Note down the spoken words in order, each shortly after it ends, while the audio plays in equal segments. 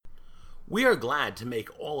We are glad to make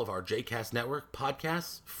all of our JCast Network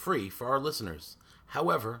podcasts free for our listeners.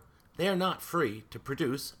 However, they are not free to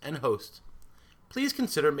produce and host. Please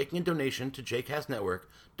consider making a donation to JCast Network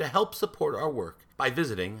to help support our work by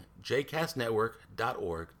visiting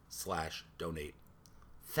jcastnetwork.org/donate.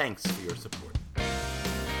 Thanks for your support.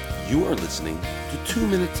 You are listening to 2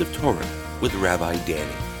 Minutes of Torah with Rabbi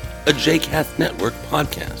Danny, a JCast Network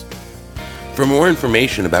podcast. For more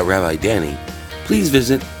information about Rabbi Danny, please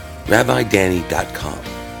visit rabbidanny.com.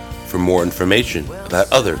 For more information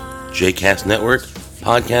about other JCast Network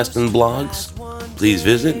podcasts and blogs, please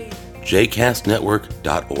visit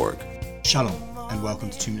jcastnetwork.org. Shalom, and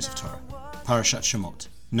welcome to 2 Minutes of Torah, Parashat Shemot,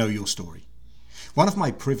 Know Your Story. One of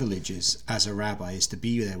my privileges as a rabbi is to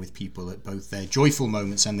be there with people at both their joyful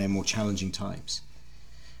moments and their more challenging times.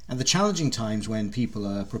 And the challenging times when people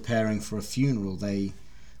are preparing for a funeral, they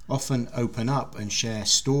often open up and share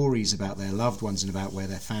stories about their loved ones and about where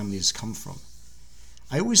their family has come from.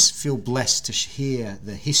 I always feel blessed to hear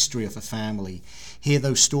the history of a family, hear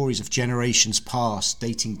those stories of generations past,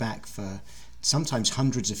 dating back for sometimes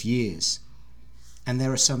hundreds of years. And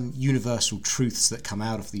there are some universal truths that come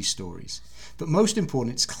out of these stories. But most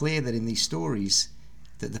important, it's clear that in these stories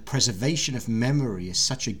that the preservation of memory is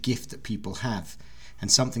such a gift that people have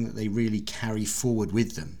and something that they really carry forward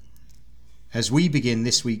with them. As we begin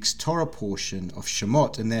this week's Torah portion of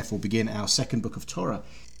Shemot and therefore begin our second book of Torah,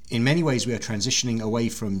 in many ways we are transitioning away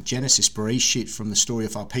from Genesis, Bereshit, from the story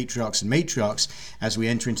of our patriarchs and matriarchs as we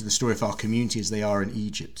enter into the story of our community as they are in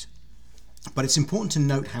Egypt. But it's important to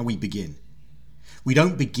note how we begin. We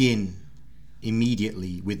don't begin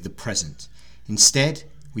immediately with the present. Instead,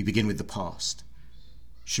 we begin with the past.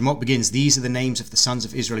 Shemot begins, "These are the names of the sons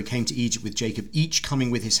of Israel who came to Egypt with Jacob, each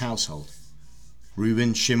coming with his household.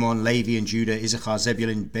 Reuben, Shimon, Levi and Judah, Issachar,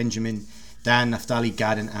 Zebulun, Benjamin, Dan, Naphtali,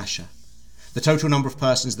 Gad and Asher. The total number of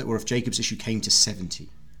persons that were of Jacob's issue came to 70,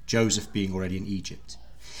 Joseph being already in Egypt."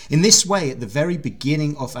 In this way, at the very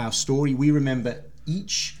beginning of our story, we remember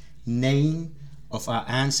each name of our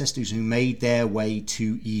ancestors who made their way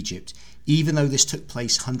to Egypt, even though this took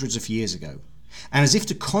place hundreds of years ago. And as if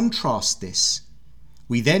to contrast this,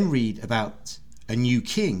 we then read about a new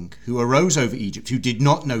king who arose over Egypt who did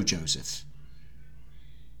not know Joseph.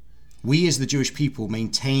 We as the Jewish people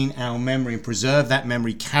maintain our memory and preserve that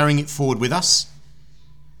memory, carrying it forward with us.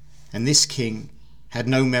 And this king had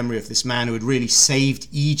no memory of this man who had really saved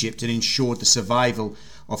Egypt and ensured the survival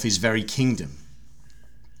of his very kingdom.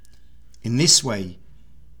 In this way,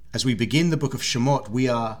 as we begin the book of Shemot, we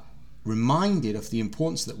are reminded of the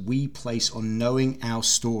importance that we place on knowing our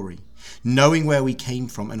story, knowing where we came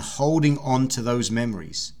from and holding on to those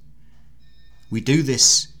memories. We do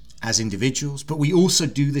this as individuals, but we also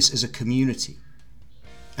do this as a community.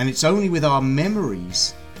 And it's only with our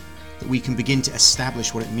memories that we can begin to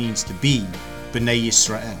establish what it means to be B'nai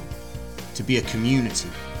Yisrael, to be a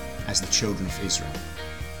community as the children of Israel.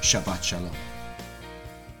 Shabbat Shalom.